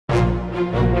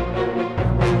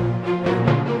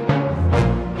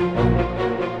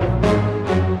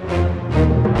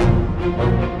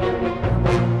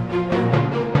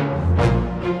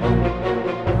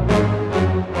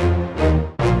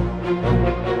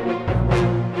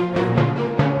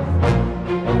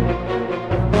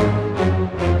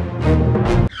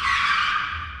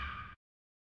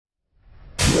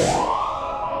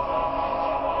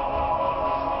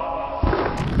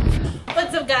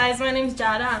What's up guys, my name is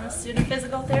Jada, I'm a student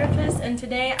physical therapist, and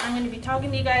today I'm going to be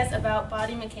talking to you guys about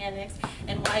body mechanics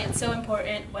and why it's so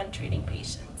important when treating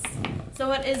patients. So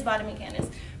what is body mechanics?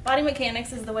 Body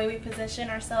mechanics is the way we position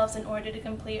ourselves in order to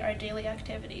complete our daily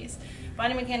activities.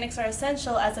 Body mechanics are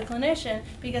essential as a clinician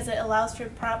because it allows for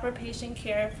proper patient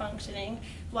care functioning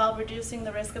while reducing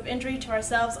the risk of injury to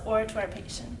ourselves or to our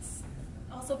patients.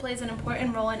 It also plays an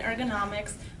important role in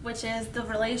ergonomics, which is the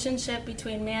relationship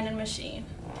between man and machine.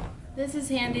 This is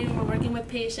handy when we're working with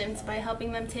patients by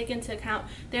helping them take into account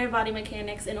their body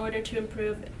mechanics in order to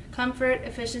improve comfort,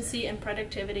 efficiency, and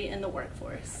productivity in the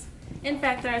workforce. In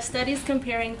fact, there are studies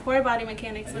comparing poor body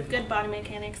mechanics with good body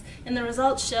mechanics, and the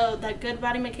results show that good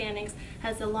body mechanics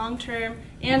has a long-term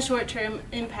and short-term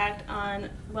impact on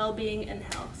well-being and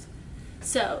health.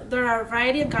 So, there are a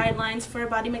variety of guidelines for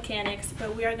body mechanics,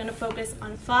 but we are going to focus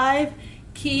on 5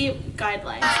 key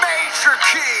guidelines. Major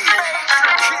key!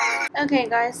 Okay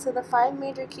guys, so the 5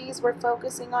 major keys we're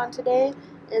focusing on today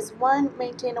is 1.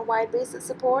 Maintain a wide base of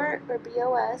support, or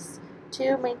BOS.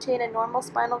 2. Maintain a normal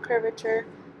spinal curvature.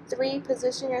 3.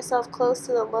 Position yourself close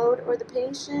to the load or the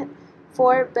patient.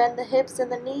 4. Bend the hips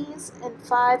and the knees. And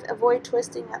 5. Avoid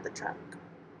twisting at the trunk.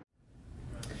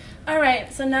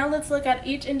 Alright, so now let's look at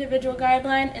each individual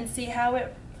guideline and see how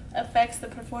it affects the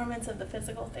performance of the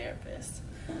physical therapist.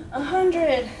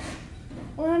 100,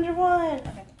 101.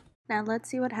 Okay. Now let's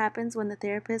see what happens when the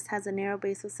therapist has a narrow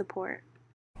base of support.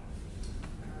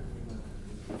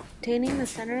 Maintaining the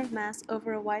center of mass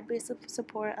over a wide base of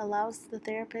support allows the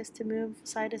therapist to move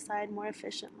side to side more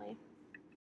efficiently.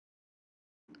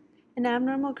 An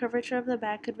abnormal curvature of the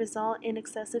back could result in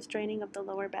excessive straining of the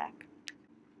lower back.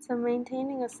 So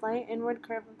maintaining a slight inward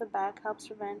curve of the back helps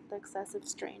prevent the excessive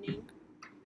straining.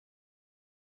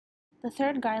 The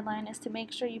third guideline is to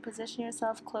make sure you position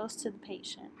yourself close to the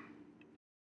patient.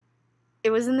 It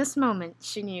was in this moment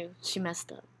she knew she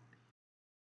messed up.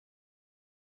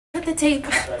 Cut the tape.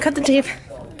 Cut the tape.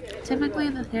 Typically,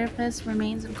 the therapist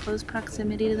remains in close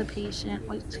proximity to the patient,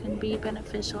 which can be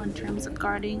beneficial in terms of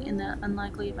guarding in the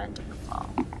unlikely event of a fall.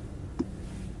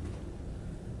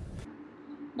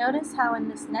 Notice how in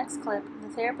this next clip, the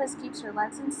therapist keeps her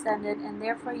legs extended and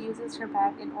therefore uses her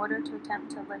back in order to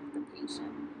attempt to lift the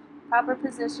patient. Proper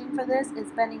positioning for this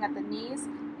is bending at the knees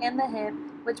and the hip,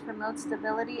 which promotes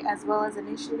stability as well as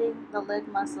initiating the leg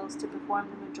muscles to perform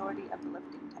the majority of the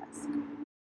lifting task.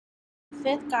 The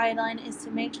 5th guideline is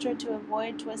to make sure to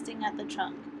avoid twisting at the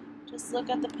trunk. Just look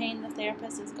at the pain the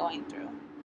therapist is going through.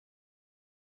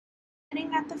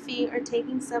 Sitting at the feet or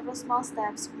taking several small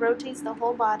steps rotates the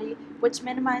whole body, which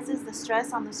minimizes the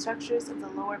stress on the structures of the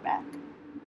lower back.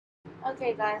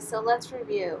 Okay guys, so let's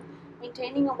review.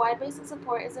 Maintaining a wide base of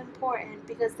support is important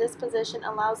because this position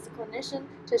allows the clinician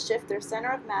to shift their center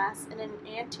of mass in an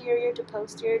anterior to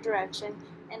posterior direction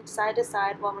and side to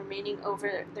side while remaining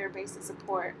over their base of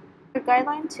support. For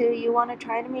guideline 2, you want to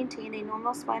try to maintain a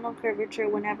normal spinal curvature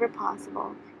whenever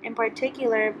possible. In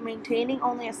particular, maintaining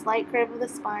only a slight curve of the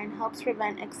spine helps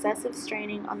prevent excessive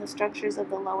straining on the structures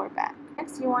of the lower back.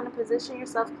 Next, you want to position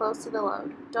yourself close to the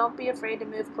load. Don't be afraid to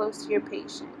move close to your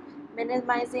patient.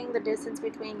 Minimizing the distance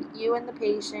between you and the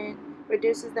patient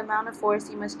reduces the amount of force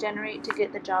you must generate to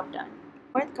get the job done.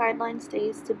 The 4th guideline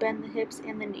states to bend the hips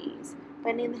and the knees.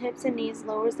 Bending the hips and knees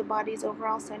lowers the body's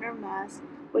overall center of mass,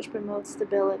 which promotes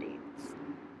stability.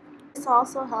 This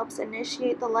also helps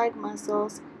initiate the leg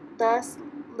muscles, thus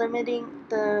limiting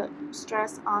the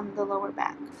stress on the lower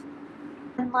back.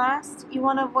 And last, you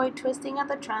want to avoid twisting at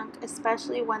the trunk,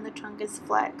 especially when the trunk is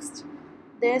flexed.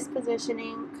 This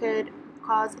positioning could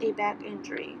cause a back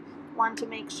injury. Want to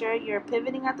make sure you're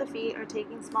pivoting at the feet or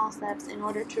taking small steps in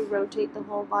order to rotate the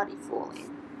whole body fully.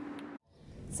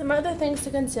 Some other things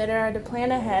to consider are to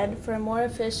plan ahead for a more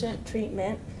efficient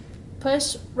treatment,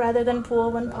 push rather than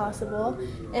pull when possible,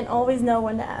 and always know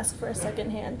when to ask for a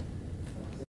second hand.